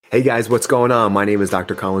Hey guys, what's going on? My name is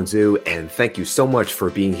Dr. Colin Zhu, and thank you so much for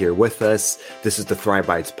being here with us. This is the Thrive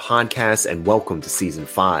Bites podcast, and welcome to season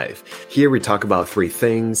 5. Here we talk about 3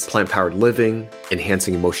 things: plant-powered living,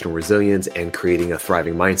 enhancing emotional resilience, and creating a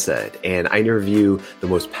thriving mindset. And I interview the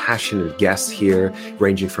most passionate guests here,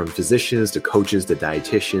 ranging from physicians to coaches to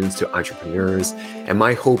dietitians to entrepreneurs. And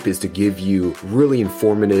my hope is to give you really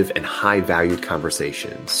informative and high-valued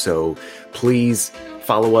conversations. So please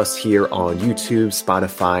follow us here on YouTube,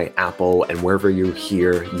 Spotify, Apple, and wherever you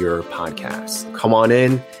hear your podcasts. Come on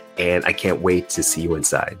in, and I can't wait to see you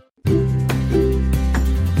inside.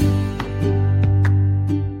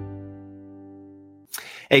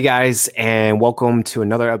 Hey guys, and welcome to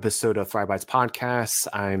another episode of Thrive Bites Podcast.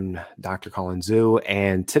 I'm Dr. Colin Zhu,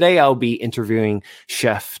 and today I'll be interviewing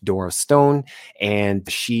Chef Dora Stone, and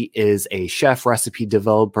she is a chef, recipe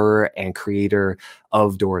developer, and creator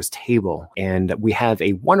of Dora's Table. And we have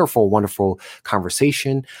a wonderful, wonderful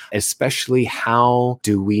conversation, especially how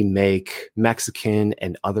do we make Mexican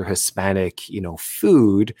and other Hispanic,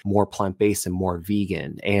 food more plant-based and more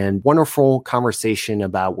vegan. And wonderful conversation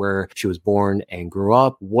about where she was born and grew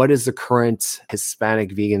up. What is the current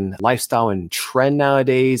Hispanic vegan lifestyle and trend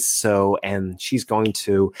nowadays? And she's going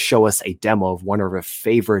to show us a demo of one of her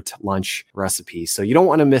favorite lunch recipes. So you don't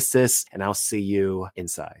want to miss this, and I'll see you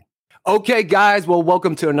inside. Okay, guys. Well,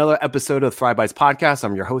 welcome to another episode of Thrive Bites Podcast.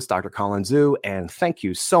 I'm your host, Dr. Colin Zhu, and thank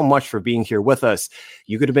you so much for being here with us.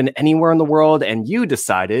 You could have been anywhere in the world, and you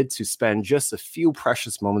decided to spend just a few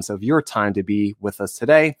precious moments of your time to be with us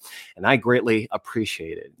today, and I greatly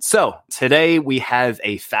appreciate it. So today we have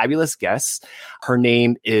a fabulous guest. Her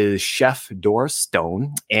name is Chef Dora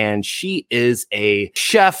Stone, and she is a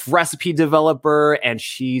chef, recipe developer, and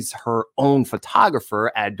she's her own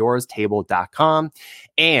photographer at dorastable.com.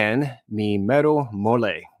 and Mi Mero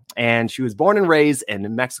Mole. And she was born and raised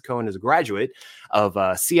in Mexico and is a graduate of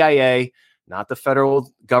CIA, not the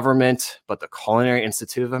federal government, but the Culinary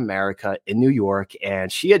Institute of America in New York. And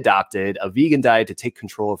she adopted a vegan diet to take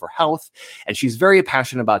control of her health. And she's very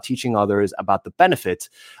passionate about teaching others about the benefit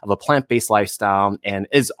of a plant-based lifestyle, and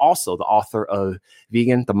is also the author of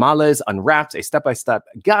Vegan Tamales Unwrapped, a step-by-step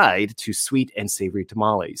guide to sweet and savory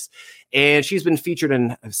tamales. And she's been featured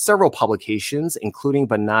in several publications, including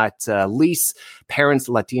but not least Parents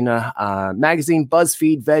Latina magazine,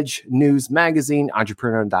 BuzzFeed, Veg News Magazine,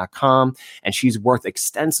 Entrepreneur.com. And she's worked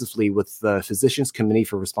extensively with the Physicians Committee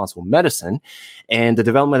for Responsible Medicine and the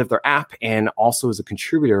development of their app, and also is a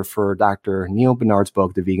contributor for Dr. Neil Barnard's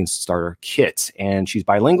book, The Vegan Starter Kit. And she's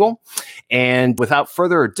bilingual. And without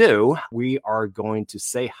further ado, we are going to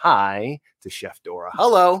say hi to Chef Dora.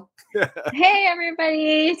 Hello. Hey,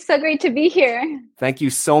 everybody. It's so great to be here. Thank you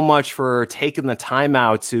so much for taking the time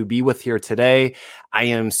out to be with here today. I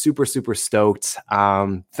am super, super stoked.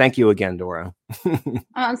 Thank you again, Dora.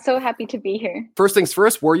 I'm so happy to be here. First things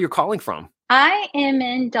first, where are you calling from? I am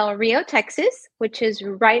in Del Rio, Texas, which is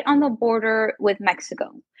right on the border with Mexico,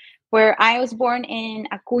 where I was born in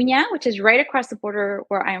Acuña, which is right across the border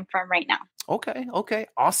where I am from right now. Okay.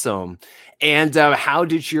 Awesome. And how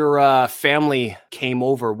did your family came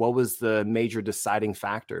over? What was the major deciding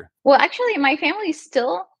factor? Well, actually, my family's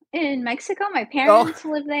still in Mexico. My parents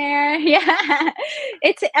live there. Yeah.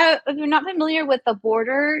 It's, if you're not familiar with the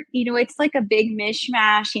border, it's like a big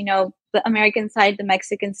mishmash, the American side, the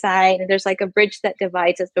Mexican side, and there's like a bridge that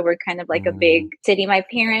divides us, but we're kind of like a big city. My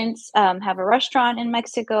parents have a restaurant in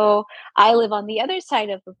Mexico. I live on the other side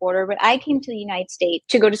of the border, but I came to the United States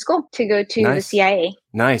to go to school, to go to the CIA.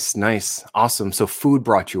 Nice. Awesome. So food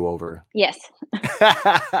brought you over. Yes.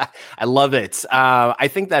 I love it. I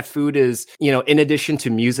think that food is, in addition to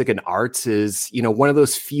music and arts, is, one of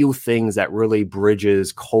those few things that really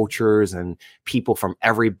bridges cultures and people from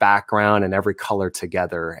every background and every color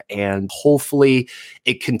together. And hopefully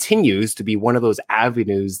it continues to be one of those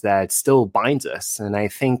avenues that still binds us. And I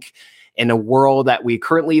think in a world that we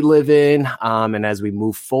currently live in, and as we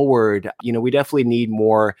move forward, we definitely need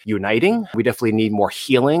more uniting. We definitely need more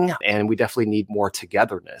healing, and we definitely need more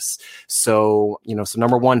togetherness. So, so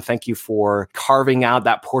number one, thank you for carving out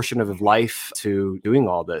that portion of life to doing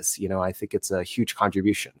all this. I think it's a huge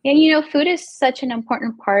contribution. Yeah, food is such an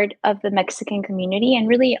important part of the Mexican community and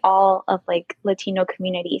really all of like Latino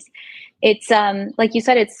communities. It's like you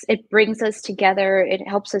said, it brings us together. It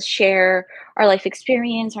helps us share our life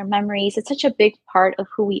experience, our memories. It's such a big part of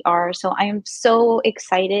who we are. So I am so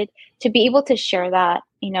excited to be able to share that,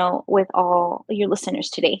 with all your listeners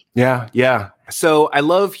today. Yeah. So I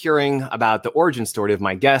love hearing about the origin story of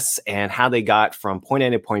my guests and how they got from point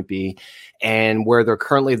A to point B, and where they're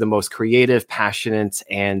currently the most creative, passionate,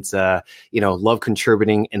 and, love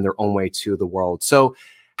contributing in their own way to the world. So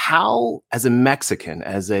How, as a Mexican,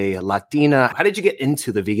 as a Latina, how did you get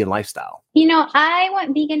into the vegan lifestyle? I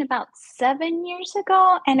went vegan about 7 years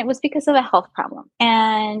ago, and it was because of a health problem.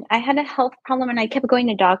 And I had a health problem, and I kept going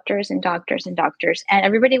to doctors and doctors and doctors, and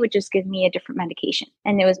everybody would just give me a different medication.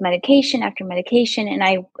 And it was medication after medication,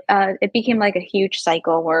 and it became like a huge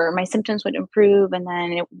cycle where my symptoms would improve, and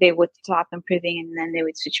then they would stop improving, and then they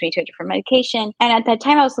would switch me to a different medication. And at that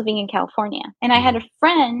time, I was living in California, and I had a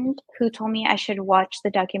friend who told me I should watch the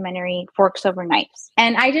documentary Forks Over Knives,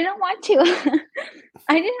 and I didn't want to.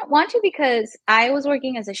 I didn't want to because I was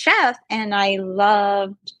working as a chef and I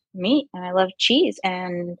loved meat and I loved cheese,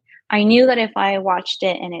 and I knew that if I watched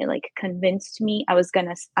it and it like convinced me, I was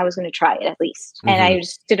gonna try it at least. And I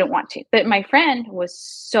just didn't want to. But my friend was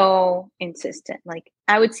so insistent. Like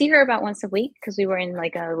I would see her about once a week because we were in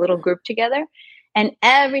like a little group together. And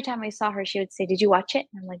every time I saw her, she would say, "Did you watch it?"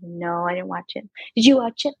 And I'm like, "No, I didn't watch it." "Did you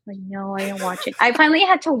watch it?" I'm like, "No, I didn't watch it." I finally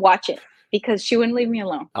had to watch it because she wouldn't leave me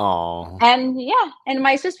alone. Oh. And yeah, and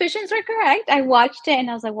my suspicions were correct. I watched it and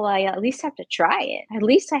I was like, well, I at least have to try it. At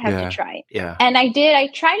least I have to try it. Yeah. And I did. I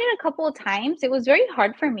tried it a couple of times. It was very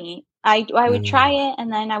hard for me. I would try it and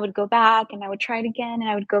then I would go back and I would try it again and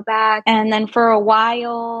I would go back. And then for a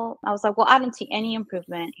while, I was like, well, I don't see any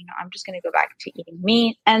improvement. I'm just going to go back to eating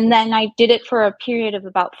meat. And then I did it for a period of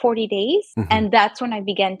about 40 days. And that's when I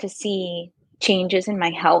began to see changes in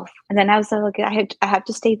my health. And then I was like, I have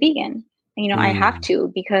to stay vegan. I have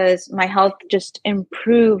to because my health just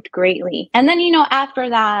improved greatly. And then, after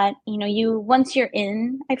that, once you're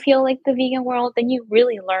in, I feel like the vegan world, then you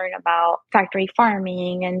really learn about factory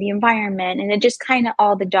farming and the environment, and it just kind of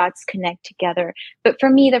all the dots connect together. But for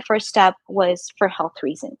me, the first step was for health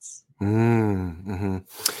reasons.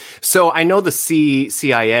 So I know the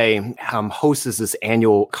CIA hosts this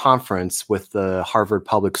annual conference with the Harvard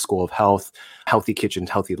Public School of Health, Healthy Kitchens,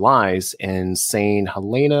 Healthy Lives in St.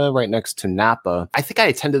 Helena, right next to Napa. I think I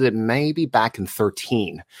attended it maybe back in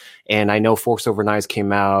 2013. And I know Forks Over Knives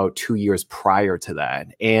came out 2 years prior to that.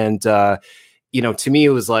 And, to me, it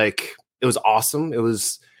was awesome. It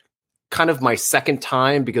was kind of my second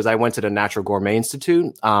time because I went to the Natural Gourmet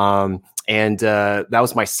Institute. And that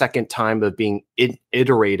was my second time of being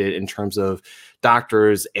iterated in terms of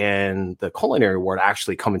doctors and the culinary world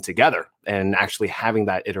actually coming together and actually having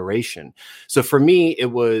that iteration. So for me,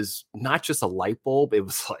 it was not just a light bulb, it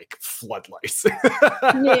was like floodlights.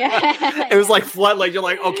 It was like floodlights. You're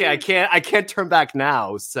like, okay, I can't turn back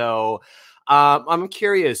now. So I'm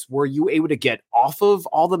curious, were you able to get off of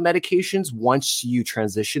all the medications once you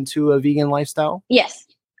transitioned to a vegan lifestyle? Yes.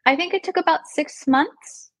 I think it took about 6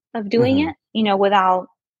 months of doing it, without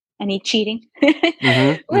any cheating,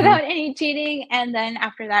 without any cheating. And then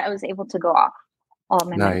after that, I was able to go off all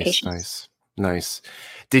my medications. Nice.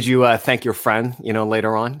 Did you thank your friend,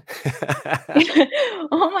 later on?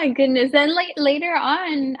 Oh my goodness. Then later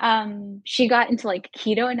on, she got into like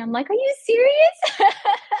keto and I'm like, are you serious?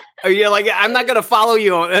 Are you like, I'm not going to follow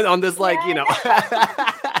you on this,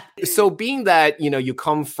 So being that, you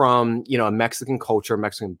come from, a Mexican culture,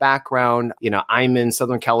 Mexican background, I'm in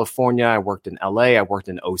Southern California. I worked in LA. I worked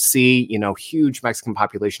in OC, huge Mexican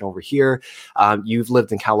population over here. You've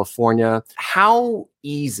lived in California. How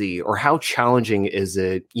easy or how challenging is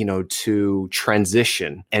it, to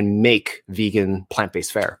transition and make vegan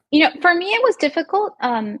plant-based fare? For me, it was difficult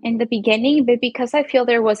in the beginning, but because I feel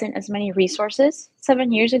there wasn't as many resources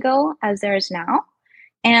 7 years ago as there is now.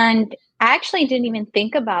 And I actually didn't even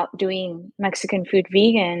think about doing Mexican food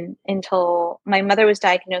vegan until my mother was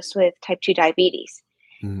diagnosed with type 2 diabetes.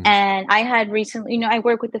 And I had recently, I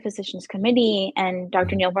work with the Physicians Committee, and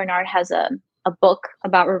Dr. Neil Barnard has a book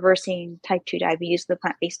about reversing type 2 diabetes with a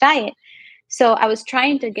plant-based diet. So I was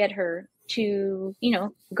trying to get her to,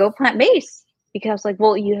 go plant-based because I was like,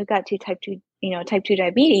 well, you have got type 2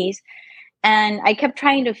 diabetes. And I kept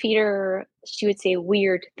trying to feed her, she would say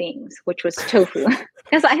weird things, which was tofu.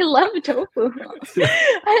 Because I love tofu.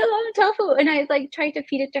 I love tofu. And I tried to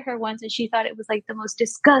feed it to her once and she thought it was like the most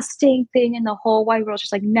disgusting thing in the whole wide world.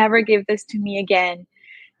 She's like, never give this to me again.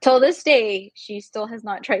 Till this day, she still has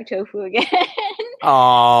not tried tofu again.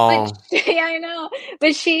 Oh. Yeah, I know.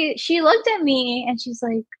 But she looked at me and she's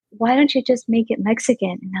like, why don't you just make it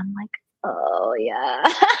Mexican? And I'm like, oh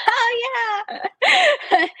yeah.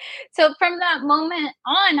 Yeah. So from that moment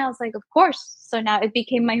on, I was like, of course. So now it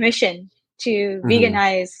became my mission to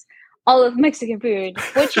veganize all of Mexican food,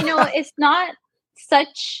 which, it's not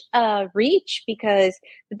such a reach because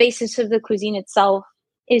the basis of the cuisine itself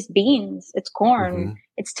is beans, it's corn,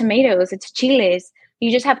 it's tomatoes, it's chiles.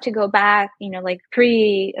 You just have to go back,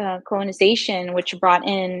 pre-colonization, which brought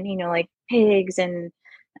in, pigs and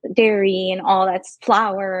dairy and all that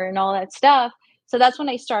flour and all that stuff. So that's when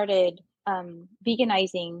I started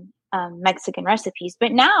veganizing Mexican recipes.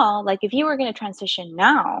 But now, like if you were going to transition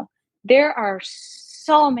now, there are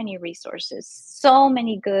so many resources, so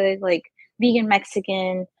many good like vegan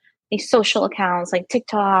Mexican these social accounts like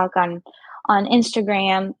TikTok on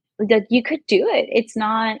Instagram that you could do it. It's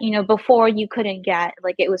not, before you couldn't get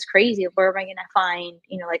like it was crazy. Where am I going to find,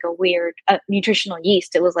 like a weird nutritional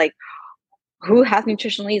yeast? It was like who has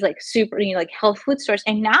nutritional yeast, like super, like health food stores.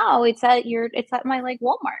 And now it's at my like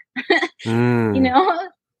Walmart, you Mm. know?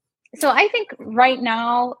 So I think right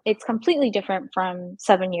now it's completely different from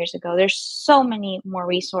 7 years ago. There's so many more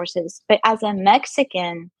resources. But as a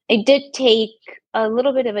Mexican, it did take a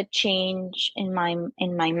little bit of a change in my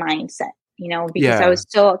mindset, because I Yeah. was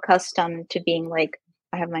so accustomed to being like,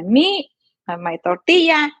 I have my meat, I have my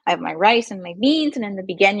tortilla, I have my rice and my beans. And in the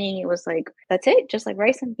beginning, it was like, that's it, just like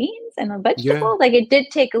rice and beans and a Yeah. vegetable. Like it did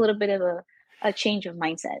take a little bit of a change of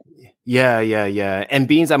mindset. Yeah. And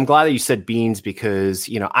beans, I'm glad that you said beans because,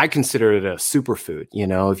 I consider it a superfood.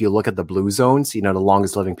 If you look at the blue zones, the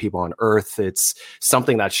longest living people on earth, it's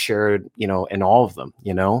something that's shared, in all of them,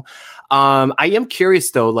 I am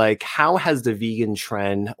curious though, like how has the vegan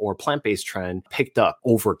trend or plant-based trend picked up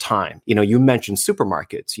over time? You mentioned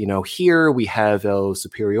supermarkets, here we have El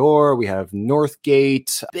Superior, we have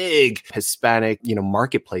Northgate, big Hispanic,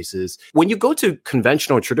 marketplaces. When you go to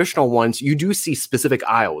conventional, traditional ones, you do see specific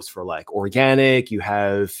aisles for like organic, you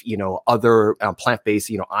have, other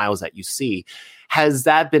plant-based, aisles that you see. Has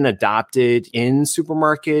that been adopted in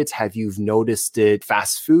supermarkets? Have you noticed it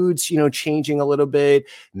fast foods, changing a little bit,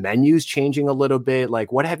 menus changing a little bit?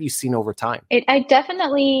 Like what have you seen over time? I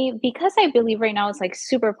definitely, because I believe right now it's like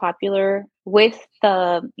super popular with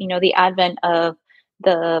the advent of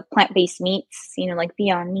the plant-based meats, like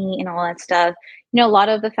Beyond Meat and all that stuff. A lot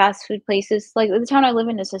of the fast food places, like the town I live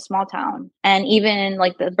in is a small town. And even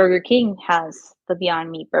like the Burger King has the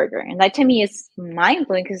Beyond Meat burger. And that to me is mind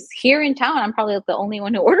blowing because here in town, I'm probably like the only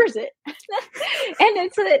one who orders it. And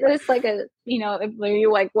it's like maybe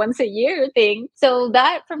like once a year thing. So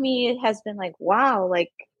that for me has been like, wow,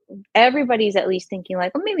 like everybody's at least thinking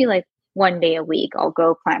like, well, maybe like one day a week I'll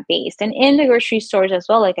go plant-based. And in the grocery stores as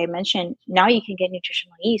well, like I mentioned, now you can get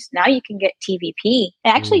nutritional yeast. Now you can get TVP.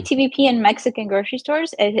 And actually TVP in Mexican grocery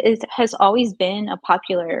stores has always been a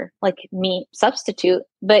popular like meat substitute.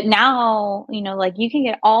 But now, like you can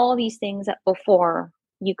get all these things that before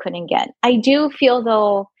you couldn't get. I do feel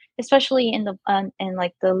though, especially in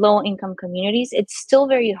like the low income communities, it's still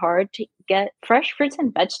very hard to get fresh fruits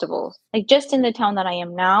and vegetables. Like just in the town that I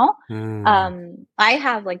am now, I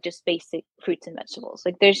have like just basic fruits and vegetables.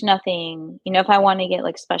 Like there's nothing, if I want to get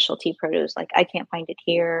like specialty produce, like I can't find it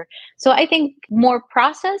here. So I think more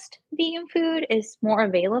processed vegan food is more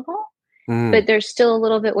available. But there's still a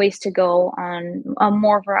little bit ways to go on a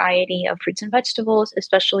more variety of fruits and vegetables,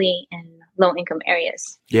 especially in low income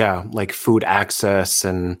areas. Yeah, like food access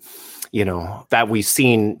and that we've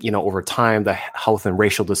seen, over time, the health and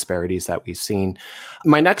racial disparities that we've seen.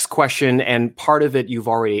 My next question, and part of it you've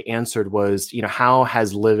already answered, was, how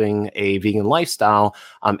has living a vegan lifestyle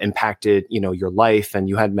impacted, your life? And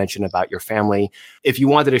you had mentioned about your family. If you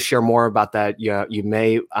wanted to share more about that, you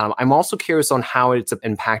may. I'm also curious on how it's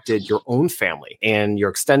impacted your own family and your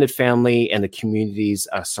extended family and the communities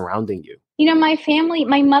surrounding you. My family,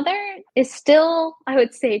 my mother is still, I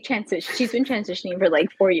would say, transition. She's been transitioning for like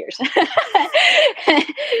 4 years.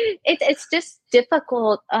 It's just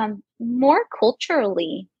difficult, more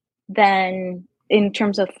culturally than in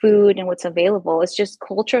terms of food and what's available. It's just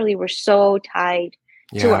culturally, we're so tied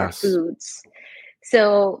to our foods.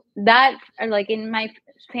 So that, like in my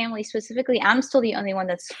family specifically, I'm still the only one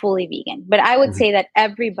that's fully vegan. But I would say that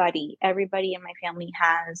everybody in my family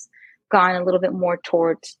has gone a little bit more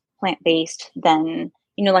towards plant-based than,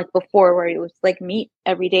 like before where it was like meat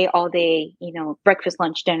every day, all day, breakfast,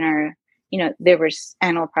 lunch, dinner, there was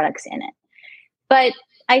animal products in it. But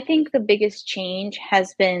I think the biggest change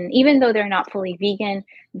has been, even though they're not fully vegan,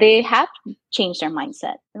 they have changed their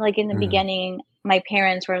mindset. Like in the beginning, my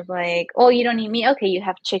parents were like, oh, you don't eat meat? Okay, you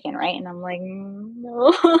have chicken, right? And I'm like,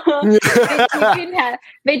 no.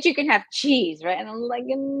 but you can have cheese, right? And I'm like,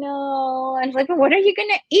 no. And I was like, but what are you going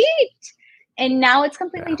to eat? And now it's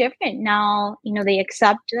completely different. Now, they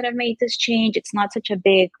accept that I've made this change. It's not such a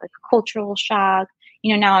big like cultural shock.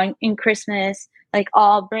 Now in Christmas, like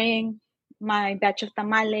I'll bring my batch of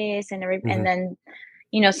tamales and then,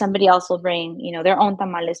 somebody else will bring, their own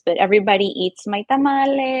tamales, but everybody eats my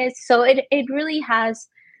tamales. So it really has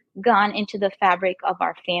gone into the fabric of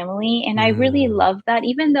our family. And I really love that,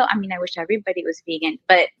 even though, I wish everybody was vegan,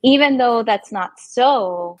 but even though that's not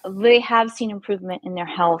so, they have seen improvement in their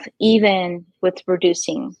health, even with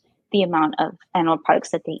reducing the amount of animal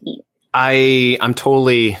products that they eat. I'm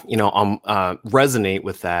totally, resonate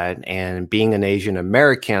with that. And being an Asian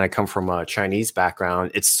American, I come from a Chinese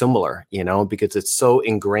background. It's similar, because it's so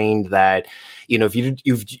ingrained that,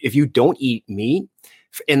 if you don't eat meat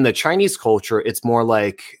in the Chinese culture, it's more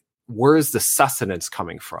like, where is the sustenance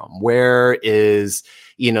coming from? Where is,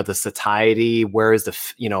 the satiety? Where is the,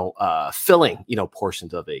 filling,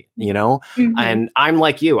 portions of it, Mm-hmm. And I'm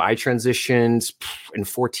like you, I transitioned in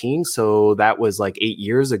 14. So that was like 8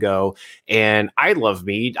 years ago. And I love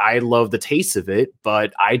meat. I love the taste of it,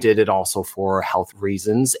 but I did it also for health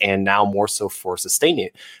reasons. And now more so for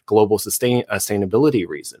global sustainability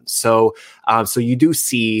reasons. So, so you do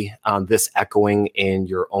see this echoing in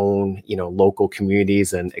your own, local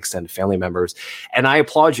communities and extended family members. And I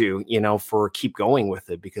applaud you, for keep going with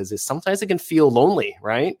it, because sometimes it can feel lonely,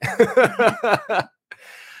 right?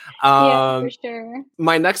 Yeah, for sure.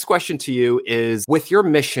 My next question to you is, with your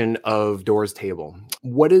mission of Dora's Table,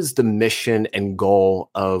 what is the mission and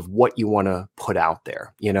goal of what you want to put out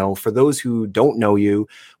there? For those who don't know you,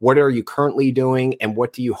 what are you currently doing and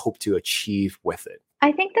what do you hope to achieve with it?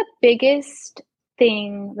 I think the biggest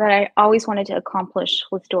thing that I always wanted to accomplish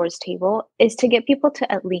with Dora's Table is to get people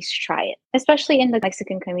to at least try it, especially in the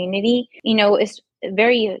Mexican community.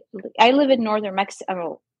 I live in northern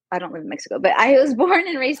Mexico. I don't live in Mexico, but I was born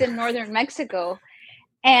and raised in northern Mexico.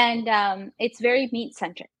 And it's very meat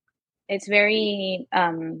centric. It's very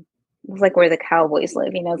like where the cowboys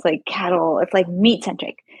live, it's like cattle, it's like meat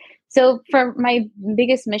centric. So for my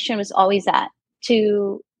biggest mission was always that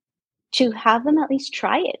to have them at least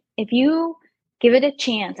try it. If you give it a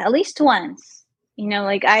chance, at least once,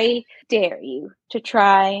 like I dare you to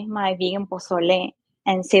try my vegan pozole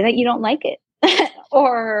and say that you don't like it.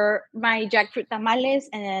 Or my jackfruit tamales,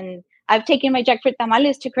 and I've taken my jackfruit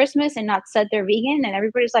tamales to Christmas and not said they're vegan, and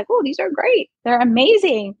everybody's like, "Oh, these are great. They're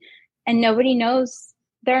amazing." And nobody knows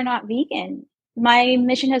they're not vegan. My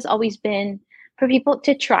mission has always been for people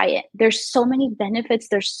to try it. There's so many benefits.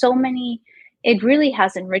 It really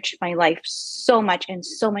has enriched my life so much in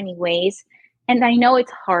so many ways. And I know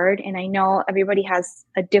it's hard, and I know everybody has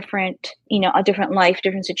a different life,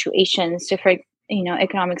 different situations, different,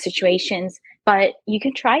 economic situations, but you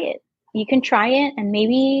can try it. You can try it and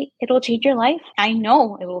maybe it'll change your life. I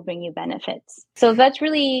know it will bring you benefits. So that's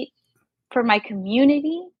really for my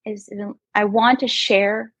community, I want to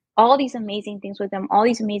share all these amazing things with them, all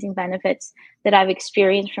these amazing benefits that I've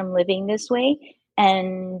experienced from living this way.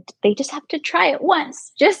 And they just have to try it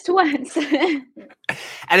once, just once.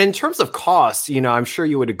 And in terms of cost, I'm sure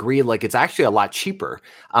you would agree, like it's actually a lot cheaper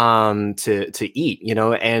to eat,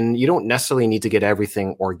 and you don't necessarily need to get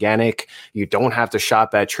everything organic. You don't have to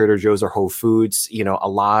shop at Trader Joe's or Whole Foods. A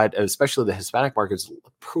lot, especially the Hispanic markets,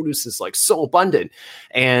 produce is like so abundant,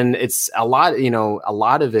 and it's a lot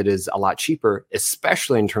of it is a lot cheaper,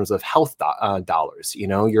 especially in terms of health dollars.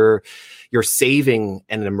 You're saving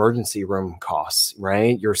an emergency room costs,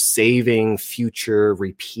 right? You're saving future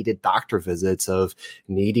repeated doctor visits of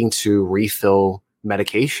needing to refill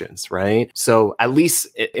medications, right? So at least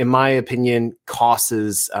in my opinion, cost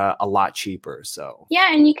is a lot cheaper. So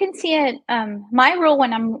yeah, and you can see it. My role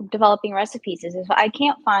when I'm developing recipes is if I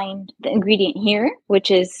can't find the ingredient here, which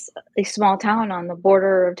is a small town on the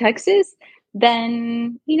border of Texas,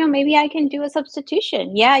 then, maybe I can do a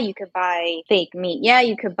substitution. Yeah, you could buy fake meat. Yeah,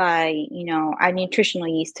 you could buy, add nutritional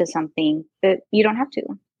yeast to something, but you don't have to.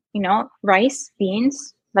 Rice,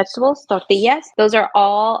 beans, vegetables, tortillas, those are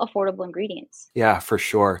all affordable ingredients. Yeah, for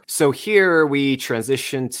sure. So here we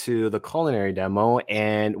transition to the culinary demo.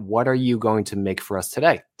 And what are you going to make for us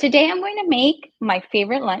today? Today I'm going to make my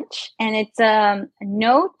favorite lunch, and it's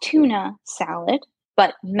no tuna salad,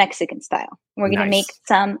 but Mexican style. We're going to make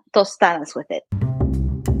some tostadas with it.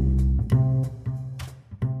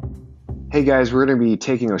 Hey guys, we're going to be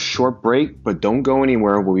taking a short break, but don't go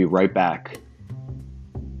anywhere. We'll be right back.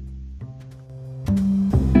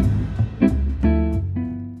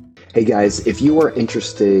 Hey guys, if you are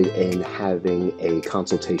interested in having a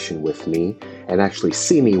consultation with me and actually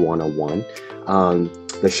see me one-on-one,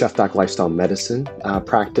 the Chef Doc Lifestyle Medicine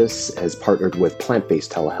practice has partnered with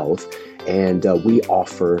Plant-Based Telehealth, and we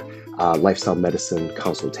offer lifestyle medicine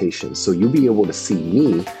consultations. So you'll be able to see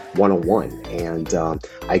me one-on-one, and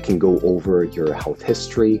I can go over your health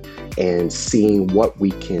history and seeing what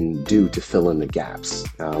we can do to fill in the gaps.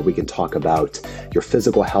 We can talk about your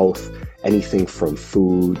physical health, anything from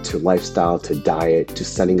food to lifestyle to diet to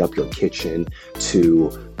setting up your kitchen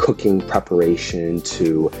to cooking preparation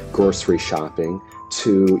to grocery shopping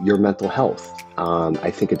to your mental health. I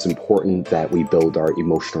think it's important that we build our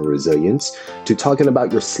emotional resilience, to talking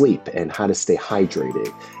about your sleep and how to stay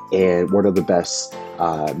hydrated and what are the best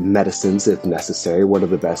medicines if necessary, what are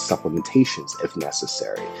the best supplementations if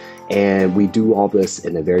necessary. And we do all this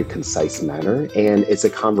in a very concise manner, and it's a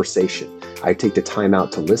conversation. I take the time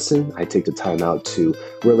out to listen. I take the time out to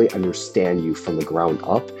really understand you from the ground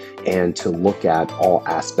up and to look at all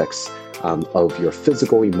aspects of your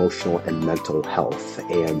physical, emotional, and mental health.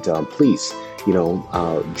 And please,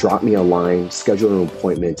 drop me a line, schedule an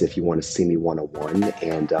appointment if you want to see me one-on-one.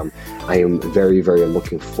 And I am very, very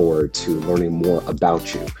looking forward to learning more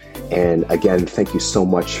about you. And again, thank you so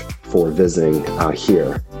much for visiting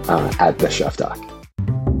here at The Chef Doc.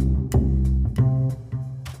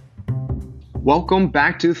 Welcome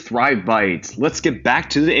back to Thrive Bites. Let's get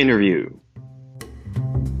back to the interview.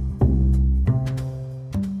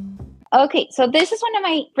 Okay, so this is one of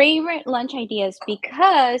my favorite lunch ideas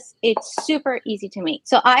because it's super easy to make.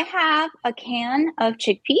 So I have a can of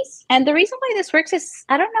chickpeas, and the reason why this works is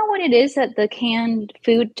I don't know what it is that the canned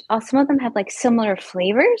food, some of them have like similar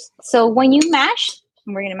flavors. So when you mash,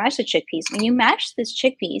 and we're going to mash the chickpeas, when you mash this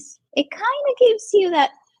chickpeas, it kind of gives you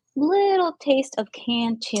that little taste of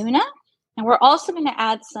canned tuna. And we're also going to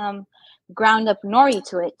add some ground up nori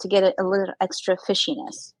to it to get it a little extra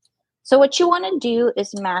fishiness. So what you want to do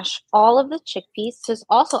is mash all of the chickpeas.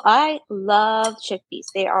 I love chickpeas.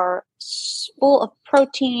 They are full of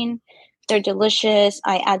protein. They're delicious.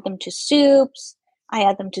 I add them to soups. I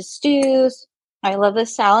add them to stews. I love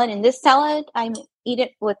this salad. And this salad, I eat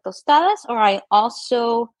it with tostadas, or I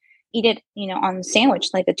also eat it, on a sandwich,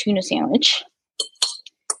 like a tuna sandwich.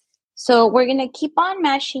 So we're going to keep on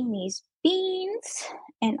mashing these beans,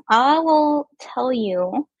 and I will tell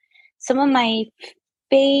you some of my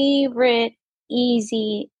favorite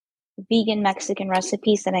easy vegan Mexican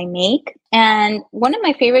recipes that I make. And one of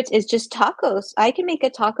my favorites is just tacos. I can make a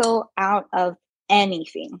taco out of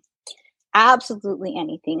anything, absolutely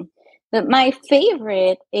anything. But my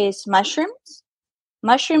favorite is mushrooms.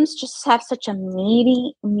 Mushrooms just have such a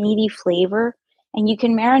meaty flavor. And you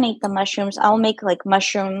can marinate the mushrooms. I'll make like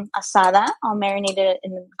mushroom asada. I'll marinate it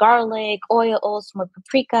in garlic, oil, some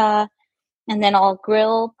paprika, and then I'll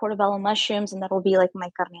grill portobello mushrooms, and that'll be like my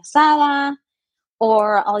carne asada.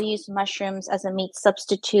 Or I'll use mushrooms as a meat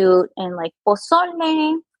substitute in like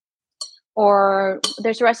pozole. Or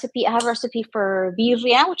there's a recipe, I have a recipe for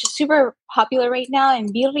birria, which is super popular right now.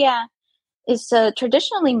 And birria is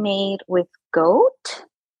traditionally made with goat.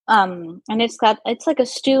 And it's like a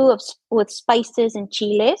stew with spices and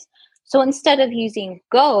chiles. So instead of using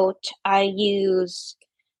goat, I use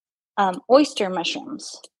oyster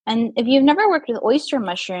mushrooms. And if you've never worked with oyster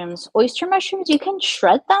mushrooms, you can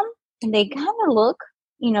shred them, and they kind of look,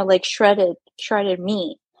 like shredded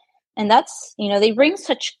meat. And that's, they bring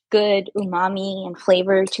such good umami and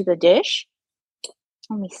flavor to the dish.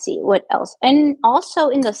 Let me see what else. And also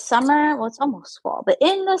in the summer, well, it's almost fall, but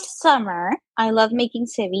in the summer, I love making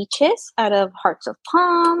ceviches out of hearts of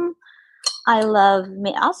palm. I love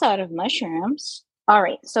also out of mushrooms. All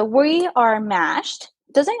right, so we are mashed.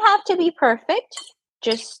 Doesn't have to be perfect,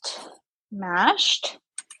 just mashed.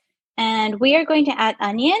 And we are going to add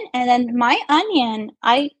onion. And then my onion,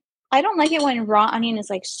 I don't like it when raw onion is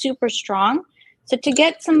like super strong. So to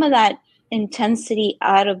get some of that intensity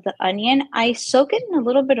out of the onion, I soak it in a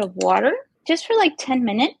little bit of water just for like 10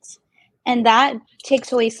 minutes. And that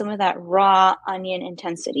takes away some of that raw onion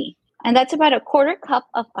intensity. And that's about a quarter cup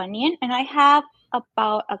of onion. And I have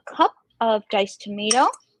about a cup of diced tomato.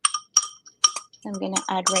 I'm going to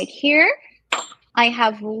add right here. I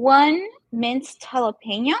have 1 minced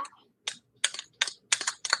jalapeno.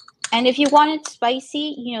 And if you want it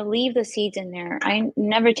spicy, leave the seeds in there. I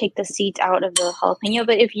never take the seeds out of the jalapeno.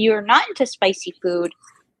 But if you're not into spicy food,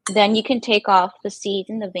 then you can take off the seeds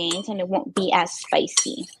and the veins and it won't be as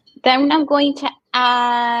spicy. Then I'm going to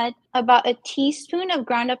add about a teaspoon of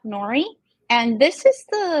ground up nori. And this is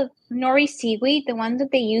the nori seaweed, the one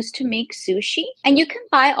that they use to make sushi. And you can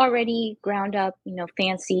buy already ground up,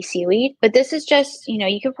 fancy seaweed. But this is just,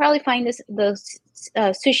 you can probably find the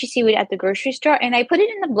sushi seaweed at the grocery store. And I put it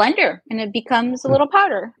in the blender and it becomes a little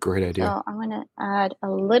powder. Great idea. So I'm going to add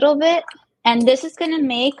a little bit. And this is going to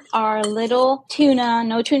make our little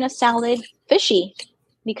no tuna salad fishy,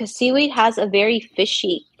 because seaweed has a very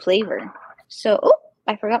fishy flavor. So,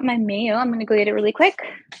 I forgot my mayo. I'm going to go get it really quick.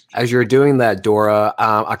 As you're doing that, Dora,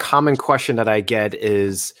 a common question that I get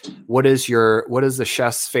is, what is the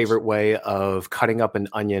chef's favorite way of cutting up an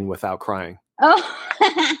onion without crying? Oh,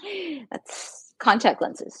 that's contact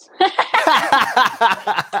lenses.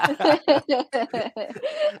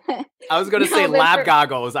 I was going to say lab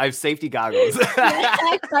goggles. I have safety goggles.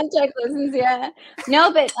 Contact lenses, yeah.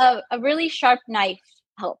 No, but a really sharp knife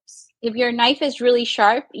helps. If your knife is really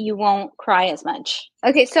sharp, you won't cry as much.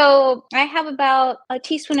 Okay, so I have about 1.5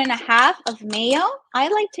 teaspoons of mayo.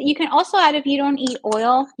 You can also add, if you don't eat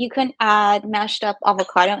oil, you can add mashed up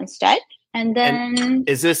avocado instead. And then...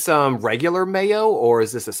 is this regular mayo or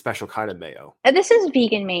is this a special kind of mayo? This is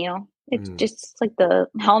vegan mayo. It's just like the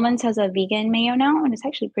Hellmann's has a vegan mayo now, and it's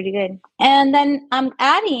actually pretty good. And then I'm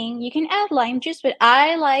adding, you can add lime juice, but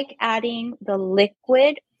I like adding the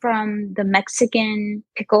liquid from the Mexican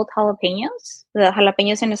pickled jalapenos, the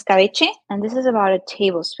jalapenos en escabeche. And this is about 1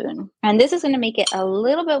 tablespoon. And this is going to make it a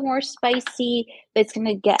little bit more spicy, but it's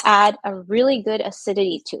going to add a really good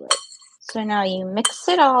acidity to it. So now you mix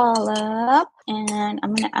it all up, and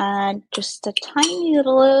I'm going to add just a tiny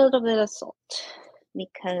little bit of salt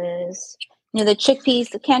because, the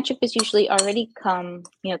chickpeas, the canned chickpeas usually already come,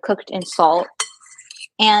 cooked in salt.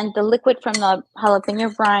 And the liquid from the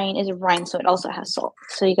jalapeno brine is brine, so it also has salt.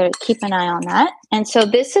 So you got to keep an eye on that. And so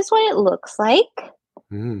this is what it looks like.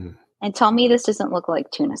 And tell me this doesn't look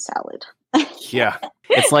like tuna salad. Yeah,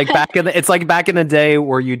 it's like back in the day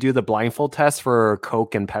where you do the blindfold test for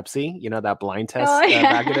Coke and Pepsi. That blind test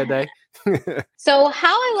back in the day. So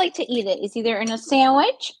how I like to eat it is either in a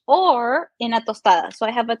sandwich or in a tostada. So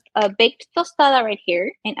I have a baked tostada right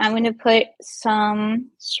here, and I'm going to put some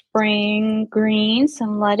spring greens,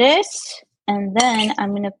 some lettuce, and then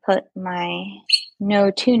I'm going to put my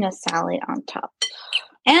no tuna salad on top.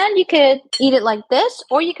 And you could eat it like this,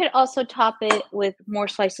 or you could also top it with more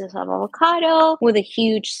slices of avocado, with a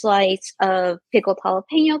huge slice of pickled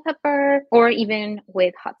jalapeno pepper, or even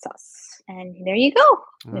with hot sauce. And there you go.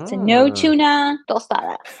 It's a no tuna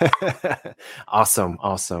tostada.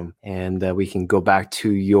 Awesome. And we can go back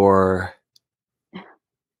to your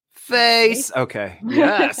face. Okay.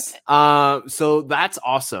 Yes. So that's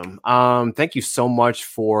awesome. Thank you so much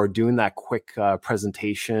for doing that quick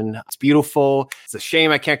presentation. It's beautiful. It's a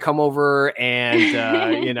shame I can't come over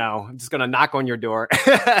and I'm just gonna knock on your door.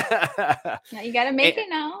 No, you gotta make it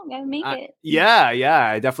now. You gotta make it. Yeah.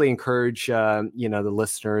 I definitely encourage the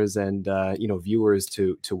listeners and viewers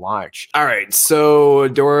to watch. All right. So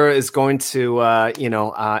Dora is going to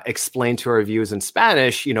explain to our viewers in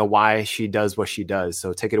Spanish, why she does what she does.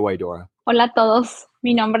 So take it away, Dora. Hola a todos,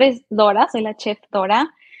 mi nombre es Dora, soy la chef Dora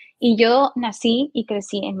y yo nací y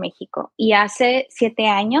crecí en México y hace 7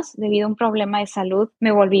 años, debido a un problema de salud,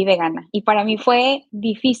 me volví vegana y para mí fue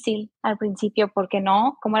difícil al principio porque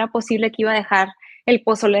 ¿cómo era posible que iba a dejar el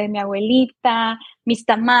pozole de mi abuelita, mis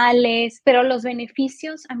tamales? Pero los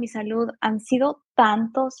beneficios a mi salud han sido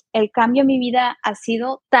tantos, el cambio en mi vida ha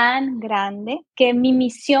sido tan grande que mi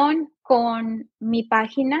misión con mi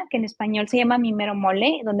página, que en español se llama Mi Mero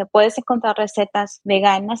Mole, donde puedes encontrar recetas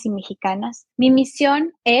veganas y mexicanas. Mi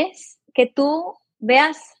misión es que tú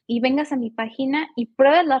veas y vengas a mi página y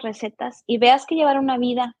pruebes las recetas y veas que llevar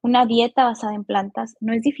una dieta basada en plantas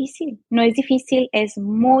no es difícil, es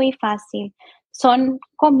muy fácil. Son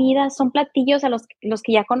comidas, son platillos a los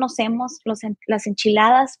que ya conocemos. Las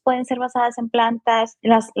enchiladas pueden ser basadas en plantas,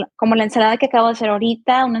 como la ensalada que acabo de hacer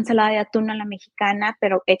ahorita, una ensalada de atún a la mexicana,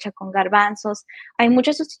 pero hecha con garbanzos. Hay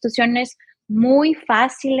muchas sustituciones muy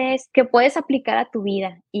fáciles que puedes aplicar a tu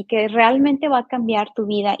vida y que realmente va a cambiar tu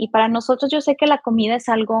vida. Y para nosotros, yo sé que la comida es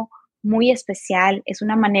algo muy especial, es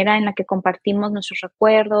una manera en la que compartimos nuestros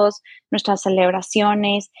recuerdos, nuestras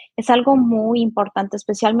celebraciones, es algo muy importante,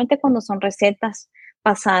 especialmente cuando son recetas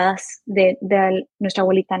pasadas de nuestra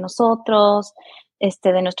abuelita a nosotros,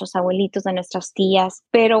 de nuestros abuelitos, de nuestras tías,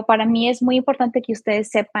 pero para mí es muy importante que ustedes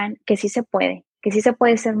sepan que sí se puede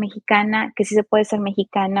ser mexicana, que sí se puede ser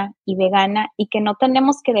mexicana y vegana y que no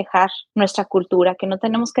tenemos que dejar nuestra cultura, que no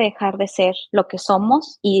tenemos que dejar de ser lo que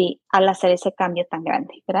somos y al hacer ese cambio tan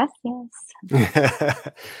grande. Gracias.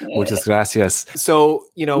 Muchas gracias. So,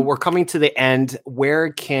 we're coming to the end.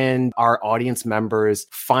 Where can our audience members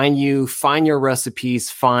find you, find your recipes,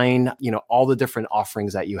 find, all the different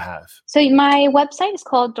offerings that you have? So my website is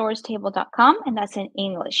called dorastable.com, and that's in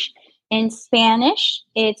English. In Spanish,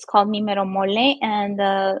 it's called Mi Mero Mole, and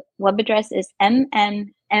the web address is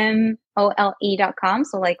mmole.com,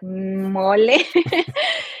 so like mole.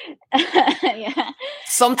 Yeah.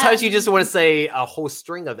 Sometimes you just want to say a whole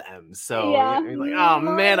string of M's, so you're like, oh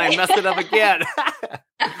man, I messed it up again.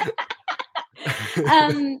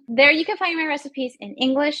 There you can find my recipes in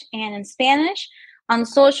English and in Spanish. On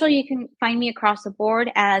social, you can find me across the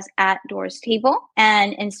board as @DorasTable,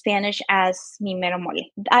 and in Spanish as Mi Mero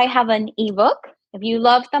Mole. I have an ebook. If you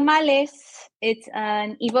love tamales, it's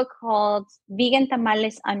an ebook called Vegan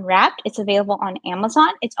Tamales Unwrapped. It's available on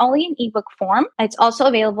Amazon. It's only in ebook form. It's also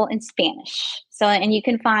available in Spanish. And you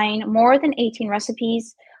can find more than 18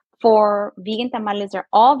 recipes For vegan tamales, they're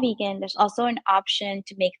all vegan. There's also an option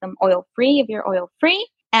to make them oil-free if you're oil-free,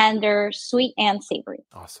 and they're sweet and savory.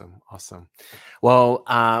 Awesome. Well,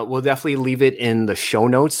 we'll definitely leave it in the show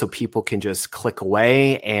notes so people can just click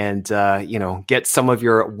away and, get some of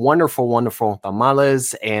your wonderful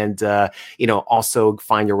tamales and, also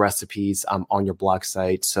find your recipes on your blog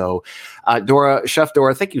site. So, Chef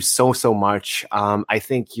Dora, thank you so much. I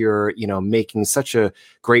think you're, making such a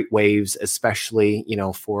great waves, especially,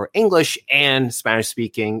 for English and Spanish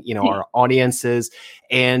speaking, our audiences,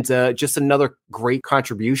 and just another great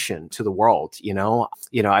contribution to the world.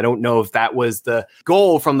 I don't know if that was the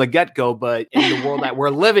goal from the get-go, but in the world that we're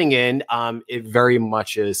living in, it very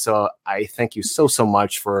much is. So I thank you so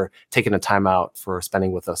much for taking the time out for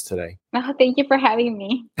spending with us today. Oh, thank you for having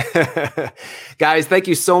me. Guys, thank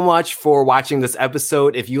you so much for watching this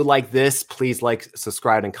episode. If you like this, please like,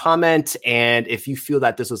 subscribe, and comment. And if you feel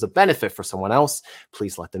that this was a benefit for someone else,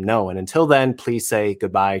 please let them know. And until then, please say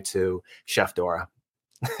goodbye to Chef Dora.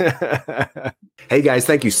 Hey guys,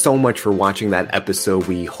 thank you so much for watching that episode.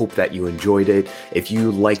 We hope that you enjoyed it. If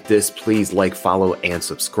you like this, please like, follow, and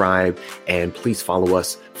subscribe. And please follow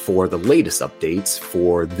us for the latest updates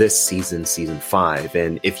for this season 5.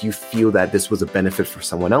 And if you feel that this was a benefit for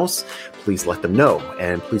someone else, please let them know.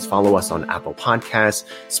 And please follow us on Apple Podcasts,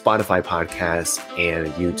 Spotify Podcasts,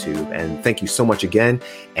 and YouTube. And thank you so much again.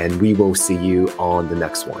 And we will see you on the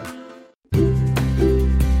next one.